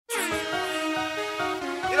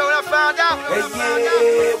found out? Hey,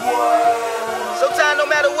 yeah, boy. Sometimes no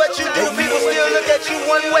matter what you do, people still look at you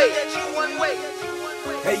one way.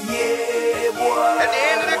 Hey, yeah, boy. At the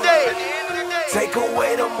end of the day, take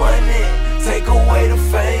away the money, take away the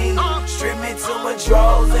fame. Strip me to my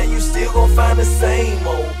drawers and you still gon' find the same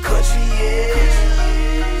old country, yeah.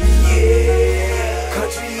 Yeah,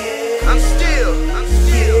 country, yeah. I'm still.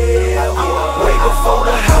 Yeah, way before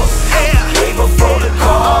the house, way before the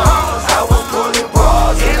cars. I was pulling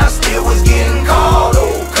bras and I still was getting called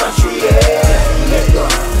old country, yeah. Nigga,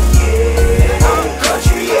 yeah, old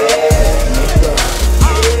country, yeah. Nigga,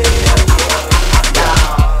 yeah.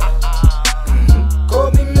 Call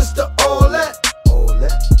me Mr. All That,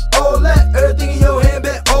 all that, everything in your hand,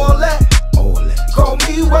 bet all that. Call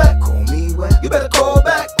me wet, you better call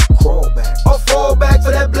back, or fall back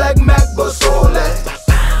for that black Mac, bust all that.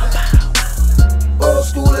 Old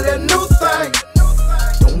school of that new thing,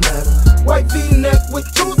 don't matter. White V-neck with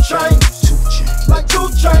 2 chains, like 2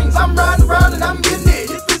 chains. I'm riding around and I'm getting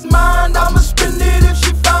it. If it's mine, I'ma spend it. If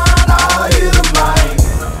she fine, I'll hit her mine.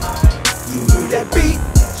 You hear that beat?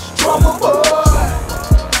 That's drummer boy.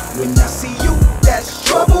 When I see you, that's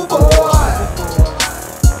trouble boy.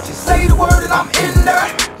 Just say the word and I'm in there.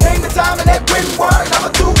 Name the time and that win word.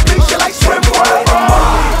 I'ma do big shit like swim word.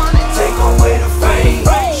 Take away the fame,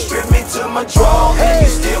 strip me to my drawers, and you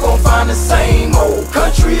still gon' find the same old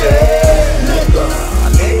country, yeah. Nigga,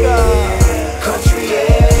 yeah. Country,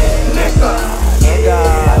 yeah. Nigga,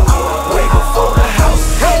 yeah. Way before the house,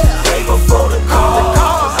 way before the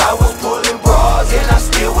cars. I was pulling bras and I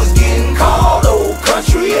still was getting called old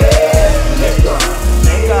country, yeah. Nigga,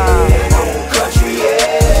 yeah. Old country,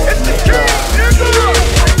 yeah. It's the king, nigga.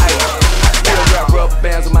 I got rubber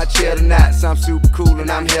bands on my chair tonight. I'm super cool and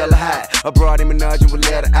I'm hella hot. Abroad in menage with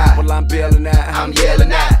letter I. While I'm bailing out, I'm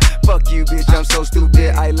yelling out. Fuck you, bitch, I'm so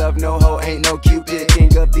stupid. I love no hoe, ain't no cupid.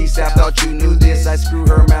 King of these, I thought you knew this. I screw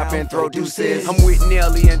her mouth and throw deuces. I'm with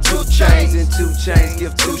Nelly and 2 Chainz, and 2 Chainz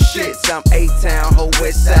give 2 shits. I'm A-Town, whole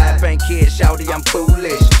west side, bank kid, shouty, I'm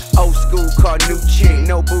foolish. Old school car, new chick,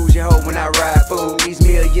 no bougie hoe when I ride fool. These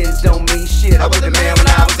millions don't mean shit. I was the man when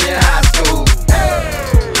I was in high school.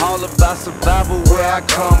 All about survival where I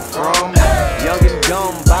come from. Young and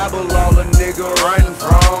dumb, Bible all a nigga running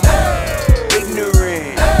from.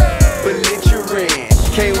 Ignorant, belligerent.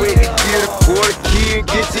 Can't wait to get a quarter key and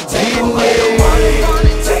get to take away the money,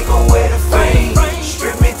 take away the fame.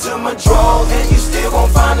 Strip me to my drawers and you still gon'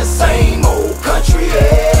 find the same old country,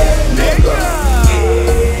 yeah. Nigga,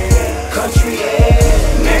 yeah. Country,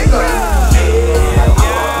 yeah. Nigga, yeah.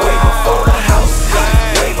 Way before the house,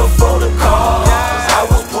 way before the cars. I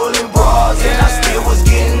was pulling bras and I still was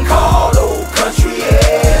getting called old country,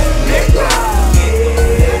 yeah. Nigga,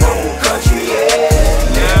 yeah. Old country, yeah.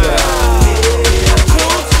 Nigga,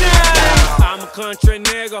 yeah. I'm a country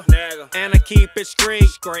nigga, and I keep it straight.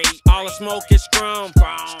 All I smoke is scrum,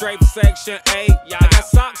 straight from Section 8. I got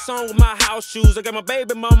socks on with my house shoes. I got my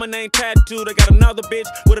baby mama name tattooed. I got another bitch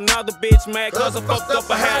with another bitch mad cause I fucked up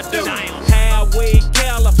a hairdo. Halfway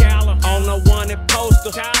Calla on the wanted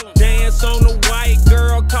poster. Dance on the white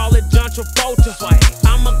girl, call it John Travolta.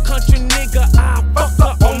 I'm a country nigga, I fuck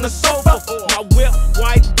up on the sofa. My whip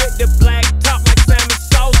white with the black top like salmon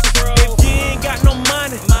sauce. If you ain't got no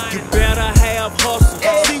money, you better have hustle.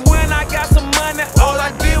 See, when I got some money, all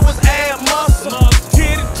I did was add muscle.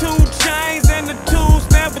 Get it 2 chains and the 2s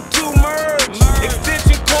stand for 2 merge.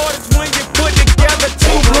 Extension cord is when you put together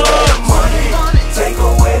 2 bloods. Take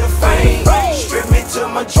away the fame, strip me to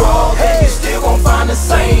my drawers, and you still gon' find the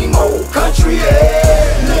same old country,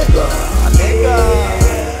 yeah. Nigga,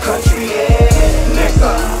 yeah. Country, yeah.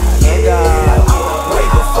 Nigga, yeah. Way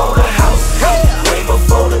before the house, way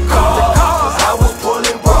before the cars. I was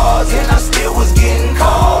pulling bras and I still was getting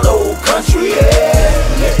called old country, yeah.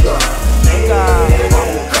 Nigga,